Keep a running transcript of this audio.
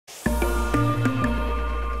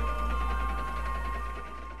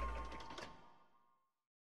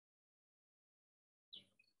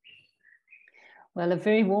Well, a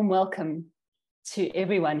very warm welcome to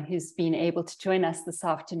everyone who's been able to join us this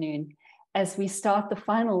afternoon as we start the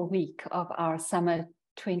final week of our summer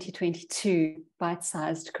 2022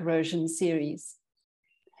 bite-sized corrosion series.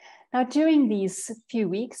 Now, during these few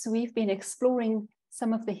weeks, we've been exploring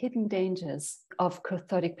some of the hidden dangers of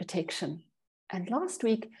cathodic protection. And last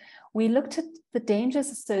week, we looked at the dangers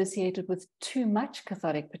associated with too much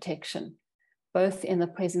cathodic protection, both in the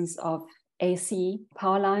presence of AC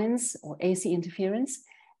power lines or AC interference,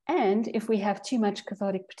 and if we have too much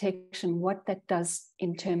cathodic protection, what that does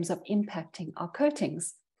in terms of impacting our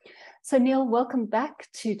coatings. So Neil, welcome back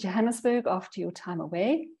to Johannesburg after your time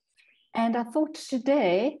away. And I thought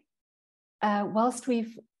today, whilst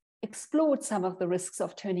we've explored some of the risks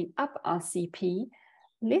of turning up our CP,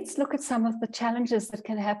 let's look at some of the challenges that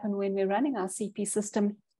can happen when we're running our CP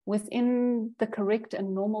system within the correct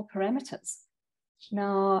and normal parameters.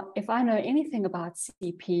 Now, if I know anything about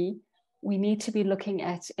CP, we need to be looking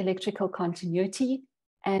at electrical continuity,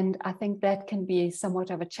 and I think that can be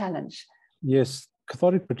somewhat of a challenge. Yes,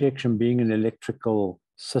 cathodic protection being an electrical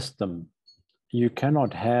system, you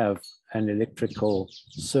cannot have an electrical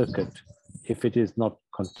circuit if it is not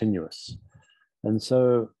continuous. And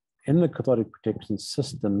so in the cathodic protection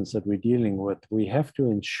systems that we're dealing with, we have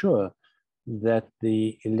to ensure that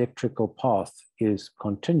the electrical path is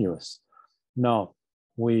continuous. Now,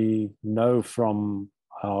 we know from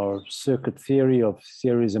our circuit theory of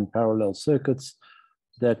series and parallel circuits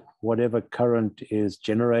that whatever current is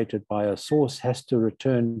generated by a source has to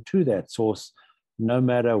return to that source, no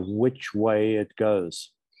matter which way it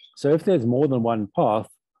goes. So if there's more than one path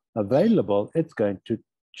available, it's going to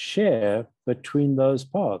share between those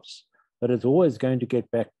paths, but it's always going to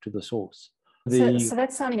get back to the source. So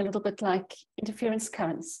that's sounding a little bit like interference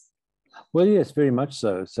currents. Well, yes, very much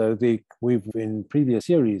so. So we've in previous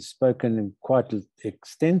series spoken quite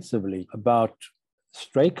extensively about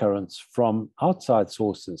stray currents from outside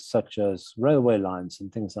sources, such as railway lines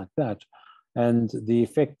and things like that, and the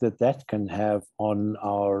effect that that can have on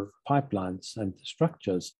our pipelines and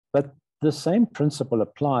structures. But the same principle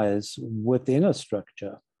applies within a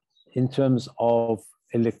structure in terms of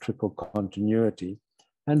electrical continuity.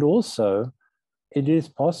 And also, it is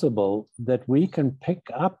possible that we can pick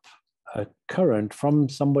up a current from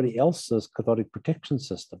somebody else's cathodic protection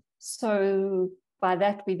system. So by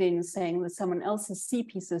that, we're then saying that someone else's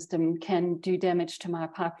CP system can do damage to my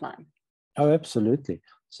pipeline. Oh, absolutely.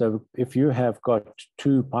 So if you have got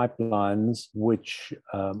two pipelines which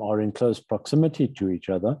are in close proximity to each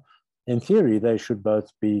other, in theory, they should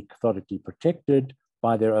both be cathodically protected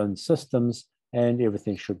by their own systems and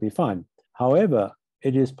everything should be fine. However,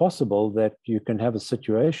 it is possible that you can have a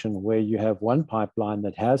situation where you have one pipeline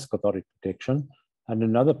that has cathodic protection and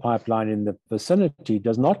another pipeline in the vicinity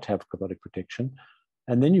does not have cathodic protection.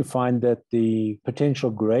 And then you find that the potential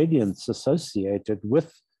gradients associated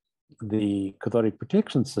with the cathodic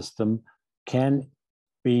protection system can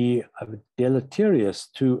be deleterious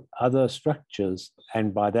to other structures.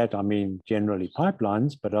 And by that, I mean generally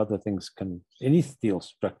pipelines, but other things any steel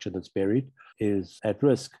structure that's buried is at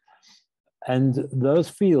risk. And those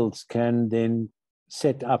fields can then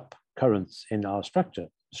set up currents in our structure,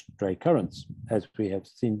 stray currents, as we have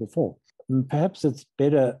seen before. Perhaps it's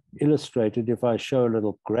better illustrated if I show a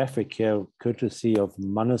little graphic here, courtesy of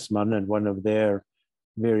Mannesmann and one of their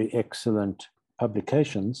very excellent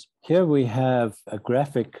publications. Here we have a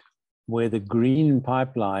graphic where the green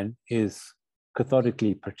pipeline is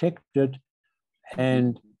cathodically protected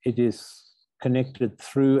and it is connected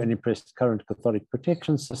through an impressed current cathodic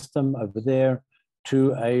protection system over there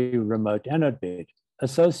to a remote anode bed.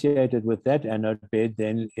 Associated with that anode bed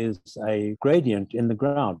then is a gradient in the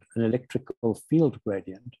ground, an electrical field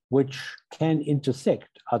gradient, which can intersect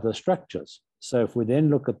other structures. So if we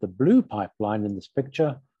then look at the blue pipeline in this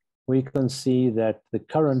picture, we can see that the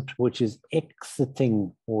current which is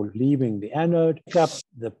exiting or leaving the anode, pick up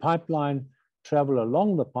the pipeline, travel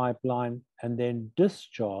along the pipeline, and then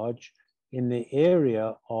discharge in the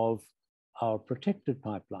area of our protected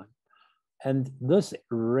pipeline. And this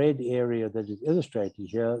red area that is illustrated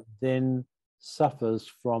here then suffers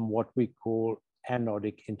from what we call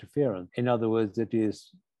anodic interference. In other words, it is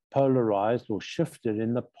polarized or shifted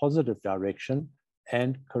in the positive direction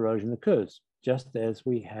and corrosion occurs, just as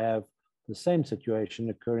we have the same situation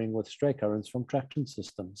occurring with stray currents from traction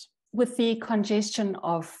systems. With the congestion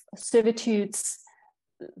of servitudes,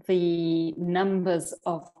 the numbers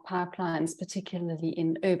of pipelines, particularly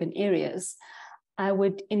in urban areas, I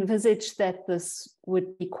would envisage that this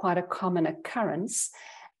would be quite a common occurrence.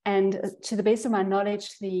 And to the best of my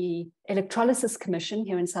knowledge, the Electrolysis Commission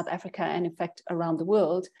here in South Africa, and in fact around the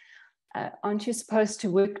world, Aren't you supposed to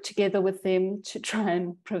work together with them to try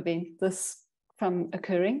and prevent this from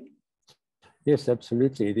occurring? Yes,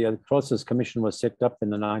 absolutely. The Electrolysis Commission was set up in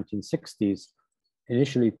the 1960s,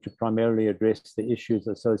 initially to primarily address the issues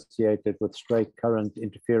associated with straight current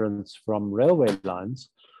interference from railway lines,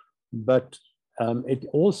 but it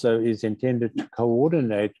also is intended to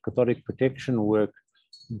coordinate cathodic protection work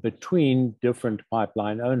between different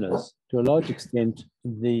pipeline owners. To a large extent,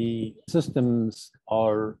 the systems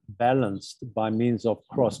are balanced by means of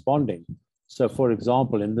cross-bonding. So, for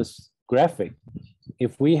example, in this graphic,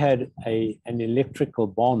 if we had an electrical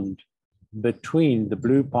bond between the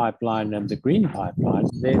blue pipeline and the green pipeline,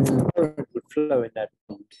 then current would flow in that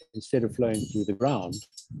bond instead of flowing through the ground,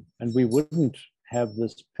 and we wouldn't have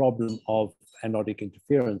this problem of anodic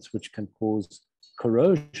interference, which can cause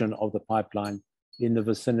corrosion of the pipeline in the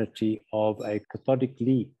vicinity of a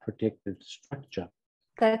cathodically protected structure.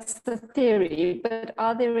 That's the theory, but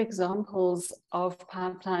are there examples of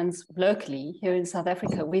pipelines locally here in South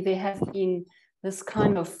Africa where there has been this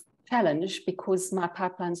kind of challenge because my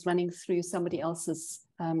pipeline's running through somebody else's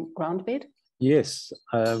ground bed? Yes,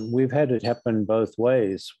 we've had it happen both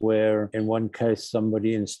ways, where in one case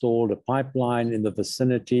somebody installed a pipeline in the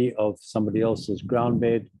vicinity of somebody else's ground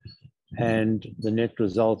bed, and the net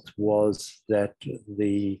result was that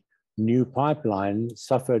the new pipeline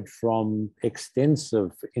suffered from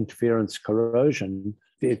extensive interference corrosion.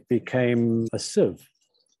 It became a sieve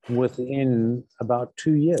within about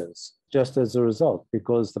 2 years, just as a result,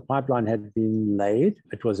 because the pipeline had been laid.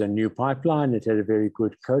 It was a new pipeline. It had a very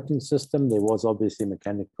good coating system. There was obviously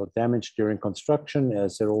mechanical damage during construction,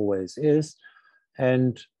 as there always is.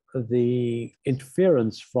 And the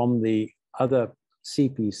interference from the other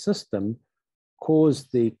CP system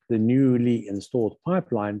caused the newly installed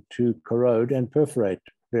pipeline to corrode and perforate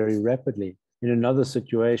very rapidly. In another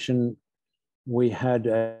situation, we had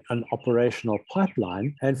an operational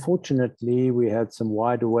pipeline, and fortunately we had some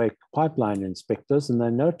wide-awake pipeline inspectors, and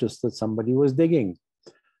they noticed that somebody was digging.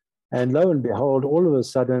 And lo and behold, all of a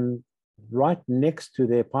sudden, right next to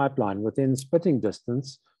their pipeline, within spitting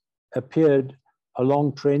distance, appeared a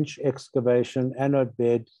long trench, excavation, anode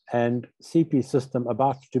bed, and CP system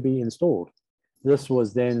about to be installed. This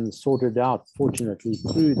was then sorted out, fortunately,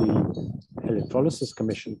 through the Electrolysis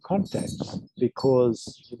Commission contacts,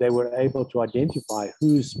 because they were able to identify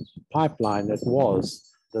whose pipeline it was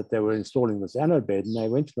that they were installing this anode bed. And they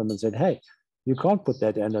went to them and said, hey, you can't put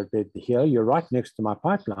that anode bed here. You're right next to my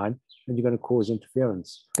pipeline, and you're going to cause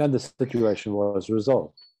interference. And the situation was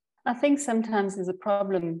resolved. I think sometimes there's a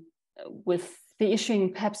problem with the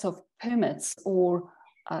issuing perhaps of permits or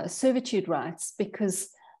servitude rights, because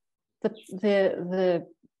the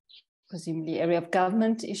presumably area of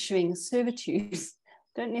government issuing servitudes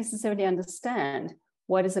don't necessarily understand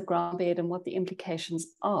what is a ground bed and what the implications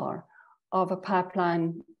are of a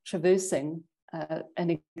pipeline traversing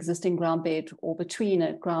an existing ground bed or between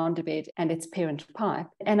a ground bed and its parent pipe.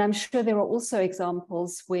 And I'm sure there are also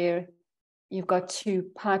examples where you've got two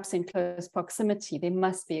pipes in close proximity. There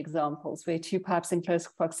must be examples where two pipes in close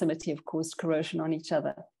proximity have caused corrosion on each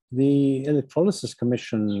other. The Electrolysis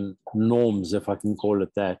Commission norms, if I can call it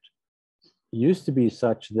that, used to be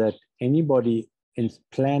such that anybody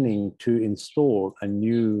planning to install a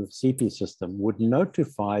new CP system would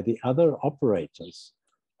notify the other operators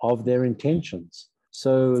of their intentions,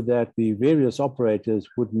 so that the various operators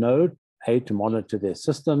would know, to monitor their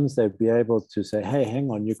systems. They'd be able to say, hey,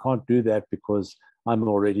 hang on, you can't do that because I'm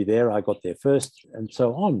already there, I got there first, and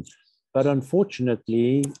so on. But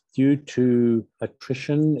unfortunately, due to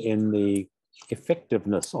attrition in the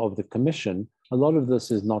effectiveness of the commission, a lot of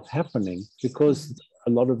this is not happening because a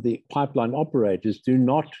lot of the pipeline operators do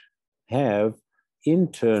not have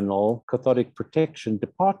internal cathodic protection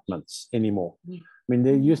departments anymore. I mean,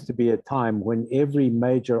 there used to be a time when every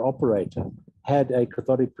major operator had a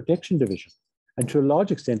cathodic protection division. And to a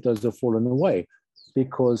large extent, those have fallen away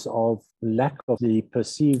because of lack of the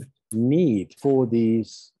perceived need for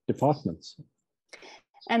these departments.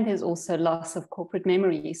 And there's also loss of corporate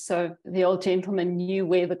memory. So the old gentleman knew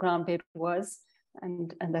where the ground bed was,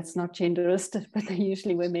 and that's not genderist, but they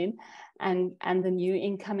usually were men. And the new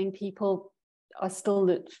incoming people are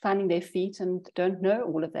still finding their feet and don't know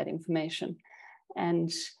all of that information.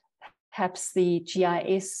 And perhaps the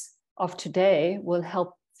GIS of today will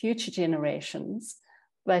help future generations,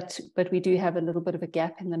 but we do have a little bit of a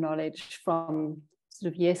gap in the knowledge from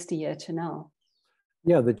sort of yesteryear to now.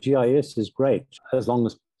 Yeah, the GIS is great as long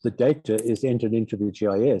as the data is entered into the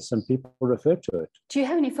GIS and people refer to it. Do you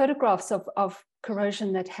have any photographs of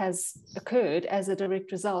corrosion that has occurred as a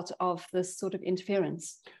direct result of this sort of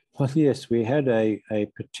interference? Well, yes, we had a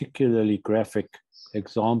particularly graphic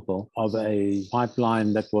example of a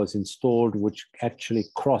pipeline that was installed, which actually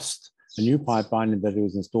crossed a new pipeline that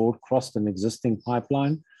was installed, crossed an existing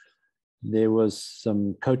pipeline. There was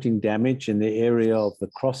some coating damage in the area of the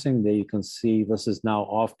crossing. There you can see this is now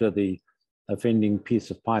after the offending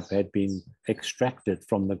piece of pipe had been extracted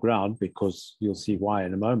from the ground, because you'll see why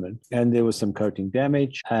in a moment. And there was some coating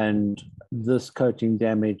damage, and this coating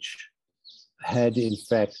damage had in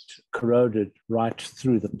fact corroded right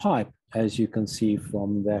through the pipe, as you can see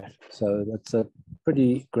from that. So that's a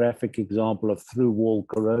pretty graphic example of through wall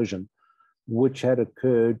corrosion, which had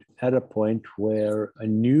occurred at a point where a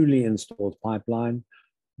newly installed pipeline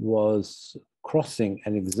was crossing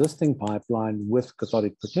an existing pipeline with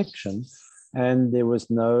cathodic protection, and there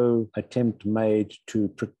was no attempt made to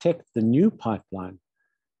protect the new pipeline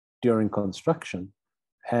during construction.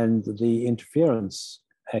 And the interference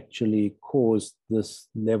actually caused this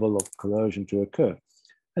level of corrosion to occur.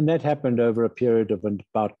 And that happened over a period of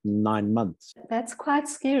about 9 months. That's quite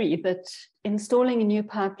scary, that installing a new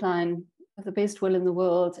pipeline with the best will in the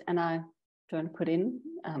world, and I don't put in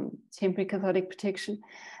temporary cathodic protection,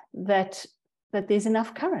 that there's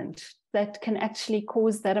enough current that can actually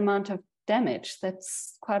cause that amount of damage.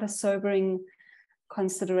 That's quite a sobering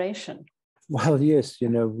consideration. Well, yes,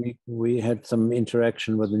 we had some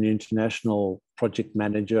interaction with an international project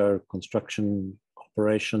manager, construction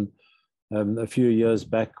operation, a few years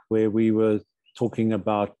back, where we were talking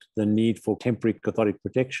about the need for temporary cathodic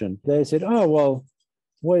protection. They said, oh,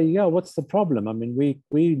 well, yeah, what's the problem? I mean,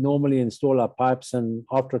 we normally install our pipes, and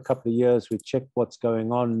after a couple of years, we check what's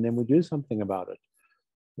going on, and then we do something about it.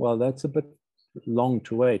 Well, that's a bit long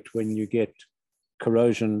to wait when you get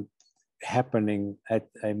corrosion happening at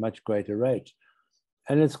a much greater rate.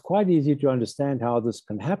 And it's quite easy to understand how this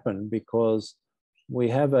can happen, because we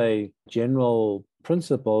have a general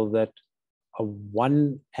principle that a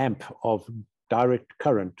 1 amp of direct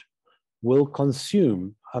current will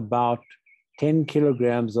consume about 10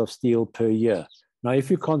 kilograms of steel per year. Now,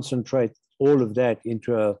 if you concentrate all of that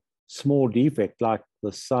into a small defect like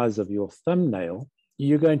the size of your thumbnail,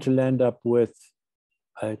 you're going to land up with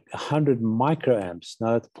 100 microamps.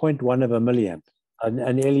 Now, it's 0.1 of a milliamp.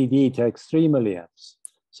 An LED takes 3 milliamps.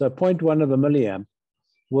 So 0.1 of a milliamp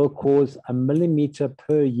will cause a millimeter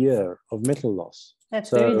per year of metal loss.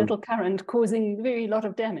 That's very little current causing very lot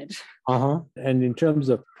of damage. And in terms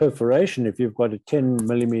of perforation, if you've got a 10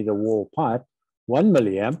 millimeter wall pipe, 1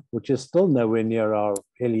 milliamp, which is still nowhere near our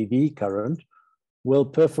LED current, will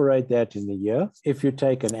perforate that in a year. If you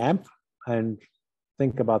take an amp and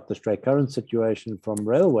think about the stray current situation from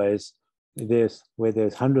railways, where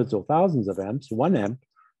there's hundreds or thousands of amps, 1 amp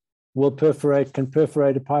can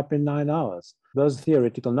perforate a pipe in 9 hours. Those are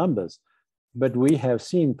theoretical numbers. But we have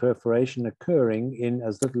seen perforation occurring in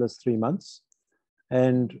as little as 3 months.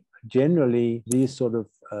 And generally, these sort of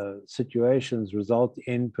situations result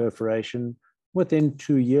in perforation within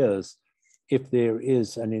 2 years if there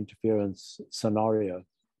is an interference scenario.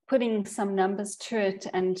 Putting some numbers to it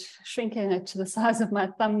and shrinking it to the size of my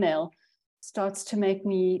thumbnail starts to make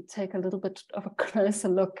me take a little bit of a closer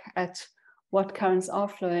look at what currents are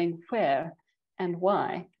flowing where and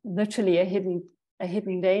why. Literally a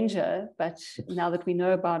hidden danger, but now that we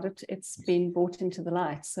know about it, it's been brought into the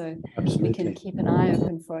light, so Absolutely. We can keep an eye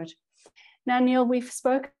open for it. Now, Neil, we've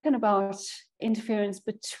spoken about interference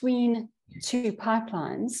between two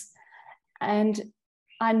pipelines, and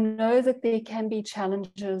I know that there can be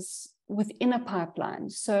challenges within a pipeline.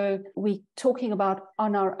 So we're talking about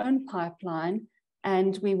on our own pipeline,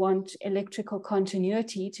 and we want electrical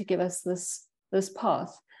continuity to give us this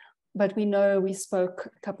path. But we know we spoke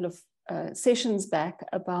a couple of sessions back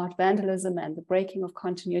about vandalism and the breaking of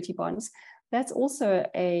continuity bonds. That's also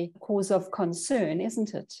a cause of concern,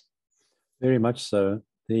 isn't it? Very much so.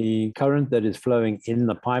 The current that is flowing in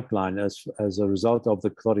the pipeline as a result of the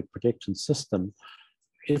cathodic protection system,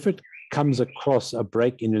 if it comes across a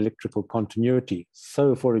break in electrical continuity,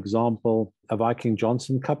 so for example, a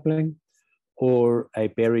Viking-Johnson coupling or a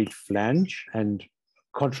buried flange, and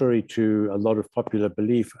contrary to a lot of popular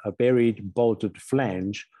belief, a buried bolted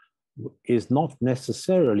flange is not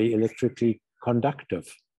necessarily electrically conductive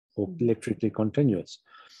or electrically continuous.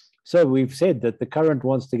 So we've said that the current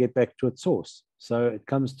wants to get back to its source. So it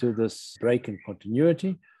comes to this break in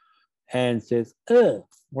continuity and says,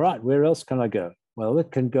 right, where else can I go? Well,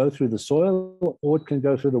 it can go through the soil or it can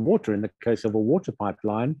go through the water in the case of a water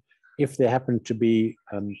pipeline, if there happen to be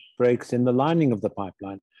breaks in the lining of the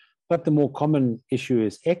pipeline. But the more common issue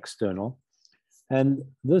is external. And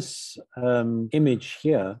this image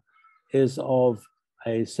here is of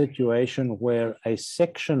a situation where a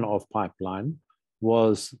section of pipeline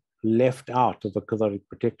was left out of a cathodic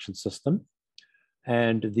protection system,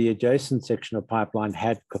 and the adjacent section of pipeline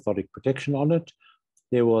had cathodic protection on it.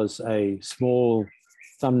 There was a small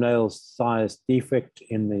thumbnail-sized defect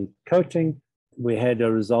in the coating. We had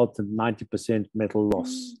a result of 90% metal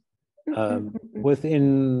loss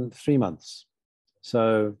within 3 months.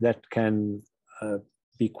 So that can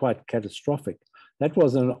be quite catastrophic. That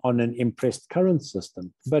was on an impressed current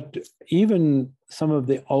system. But even some of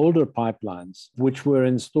the older pipelines, which were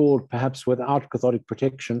installed perhaps without cathodic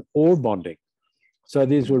protection or bonding, so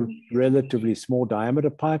these were relatively small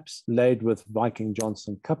diameter pipes laid with Viking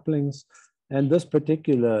Johnson couplings. And this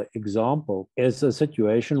particular example is a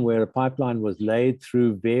situation where a pipeline was laid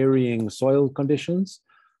through varying soil conditions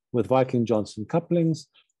with Viking Johnson couplings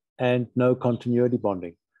and no continuity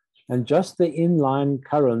bonding. And just the inline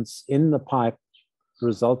currents in the pipe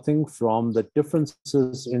resulting from the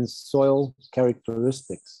differences in soil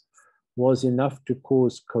characteristics was enough to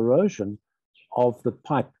cause corrosion of the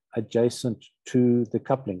pipe adjacent to the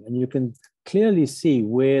coupling. And you can clearly see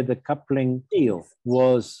where the coupling steel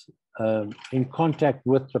was in contact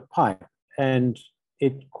with the pipe, and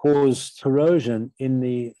it caused corrosion in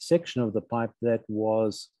the section of the pipe that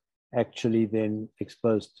was actually then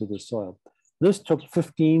exposed to the soil. This took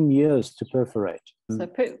 15 years to perforate. So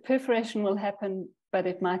perforation will happen, but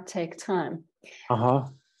it might take time. Uh-huh.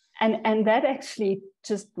 And that actually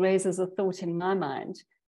just raises a thought in my mind.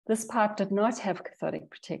 This pipe did not have cathodic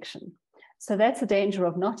protection. So that's a danger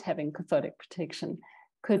of not having cathodic protection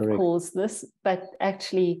could Correct. cause this, but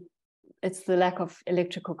actually it's the lack of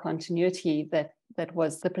electrical continuity that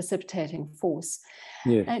was the precipitating force.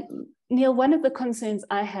 Yes. And Neil, one of the concerns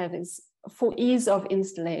I have is for ease of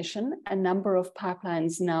installation, a number of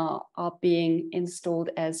pipelines now are being installed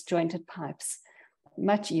as jointed pipes.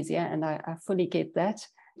 Much easier, and I fully get that,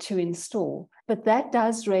 to install. But that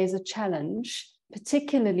does raise a challenge,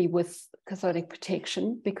 particularly with cathodic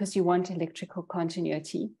protection, because you want electrical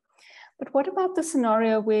continuity. But what about the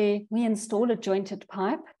scenario where we install a jointed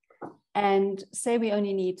pipe and say we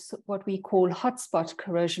only need what we call hotspot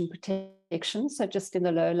corrosion protection, so just in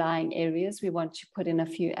the low-lying areas, we want to put in a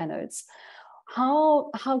few anodes. How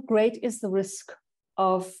great is the risk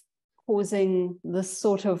of causing this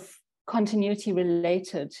sort of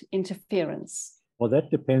continuity-related interference? Well,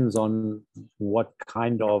 that depends on what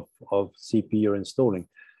kind of CP you're installing.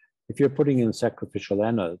 If you're putting in sacrificial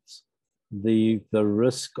anodes, the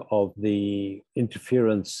risk of the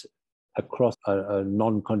interference across a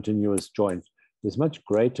non-continuous joint is much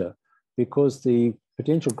greater because the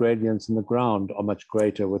potential gradients in the ground are much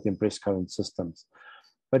greater with impressed current systems.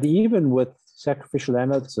 But even with sacrificial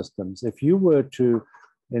anode systems, if you were to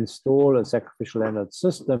install a sacrificial anode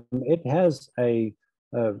system, it has a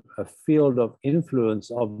field of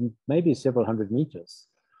influence of maybe several hundred meters.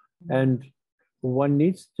 And one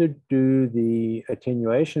needs to do the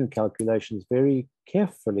attenuation calculations very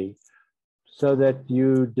carefully so that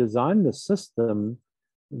you design the system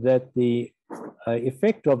that the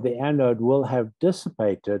effect of the anode will have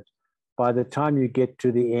dissipated by the time you get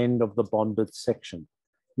to the end of the bonded section.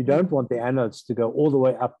 You don't want the anodes to go all the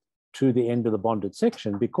way up to the end of the bonded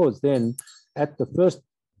section, because then at the first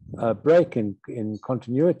break in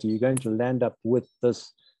continuity, you're going to land up with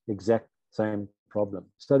this exact same problem.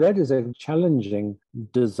 So that is a challenging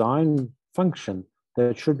design function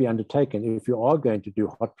that should be undertaken if you are going to do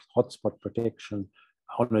hotspot protection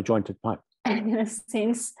on a jointed pipe. And in a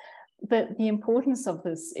sense, the importance of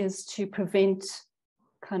this is to prevent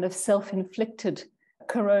kind of self-inflicted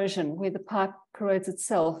corrosion, where the pipe corrodes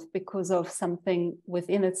itself because of something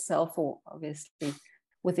within itself, or obviously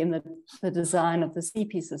within the design of the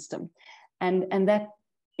CP system. And that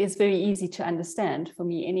is very easy to understand for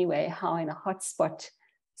me anyway, how in a hotspot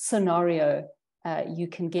scenario, you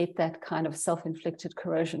can get that kind of self-inflicted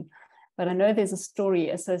corrosion. But I know there's a story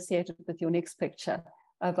associated with your next picture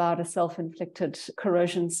about a self-inflicted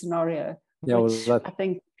corrosion scenario, which I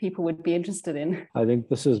think people would be interested in. I think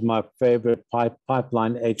this is my favorite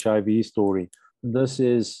pipeline HIV story. This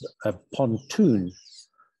is a pontoon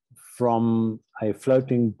from a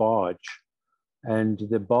floating barge, and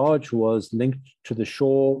the barge was linked to the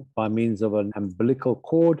shore by means of an umbilical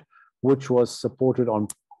cord, which was supported on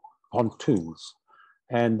pontoons.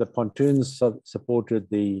 And the pontoons supported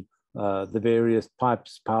the various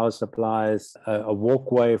pipes, power supplies, a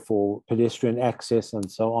walkway for pedestrian access, and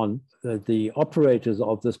so on. The operators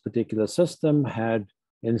of this particular system had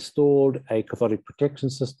installed a cathodic protection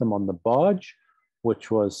system on the barge, which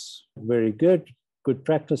was very good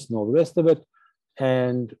practice and all the rest of it.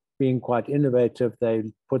 And being quite innovative, they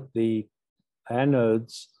put the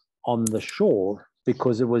anodes on the shore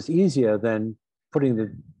because it was easier than putting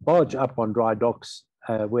the barge up on dry docks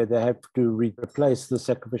where they have to replace the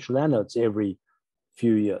sacrificial anodes every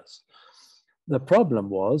few years. The problem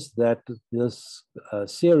was that this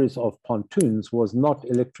series of pontoons was not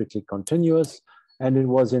electrically continuous, and it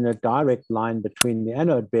was in a direct line between the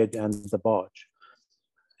anode bed and the barge.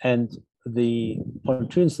 And the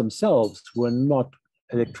pontoons themselves were not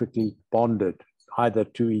electrically bonded either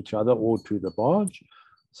to each other or to the barge.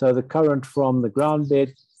 So the current from the ground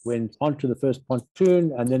bed went onto the first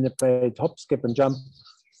pontoon, and then it played hop, skip, and jump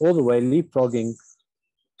all the way, leapfrogging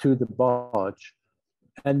to the barge.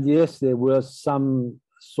 And yes, there was some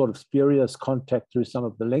sort of spurious contact through some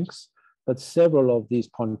of the links, but several of these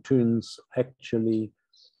pontoons actually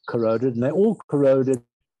corroded, and they all corroded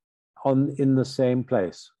in the same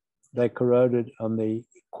place. They corroded on the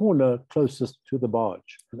corner closest to the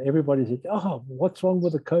barge. And everybody said, oh, what's wrong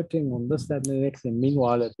with the coating on this, that, and the next thing?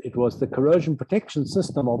 Meanwhile, it was the corrosion protection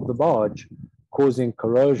system of the barge causing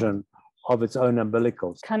corrosion of its own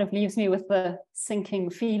umbilicals. Kind of leaves me with the sinking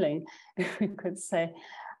feeling, if we could say.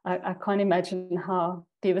 I can't imagine how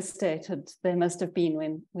devastated they must have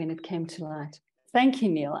been when it came to light. Thank you,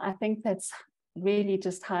 Neil. I think that's really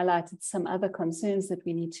just highlighted some other concerns that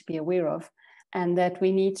we need to be aware of, and that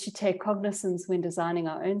we need to take cognizance when designing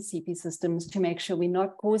our own CP systems to make sure we're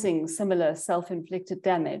not causing similar self-inflicted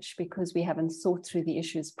damage because we haven't thought through the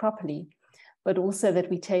issues properly, but also that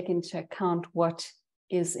we take into account what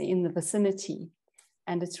is in the vicinity.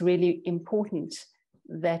 And it's really important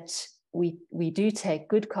that we do take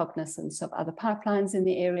good cognizance of other pipelines in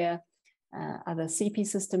the area, other CP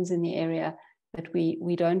systems in the area, that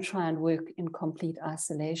we don't try and work in complete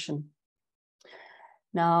isolation.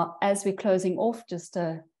 Now, as we're closing off, just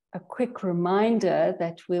a quick reminder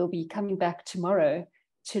that we'll be coming back tomorrow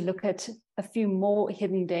to look at a few more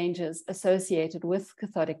hidden dangers associated with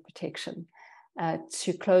cathodic protection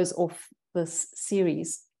to close off this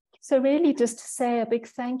series. So really just to say a big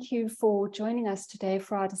thank you for joining us today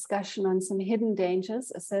for our discussion on some hidden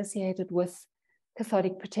dangers associated with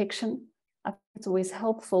cathodic protection. I think it's always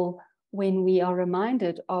helpful when we are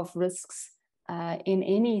reminded of risks in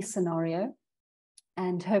any scenario.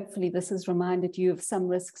 And hopefully this has reminded you of some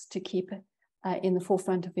risks to keep in the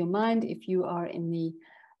forefront of your mind if you are in the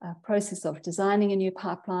process of designing a new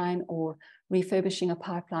pipeline or refurbishing a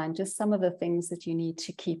pipeline, just some of the things that you need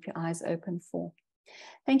to keep your eyes open for.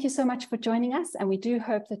 Thank you so much for joining us, and we do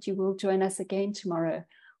hope that you will join us again tomorrow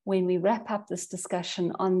when we wrap up this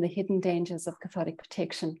discussion on the hidden dangers of cathodic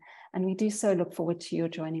protection, and we do so look forward to your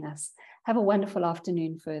joining us. Have a wonderful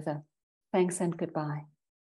afternoon further. Thanks and goodbye.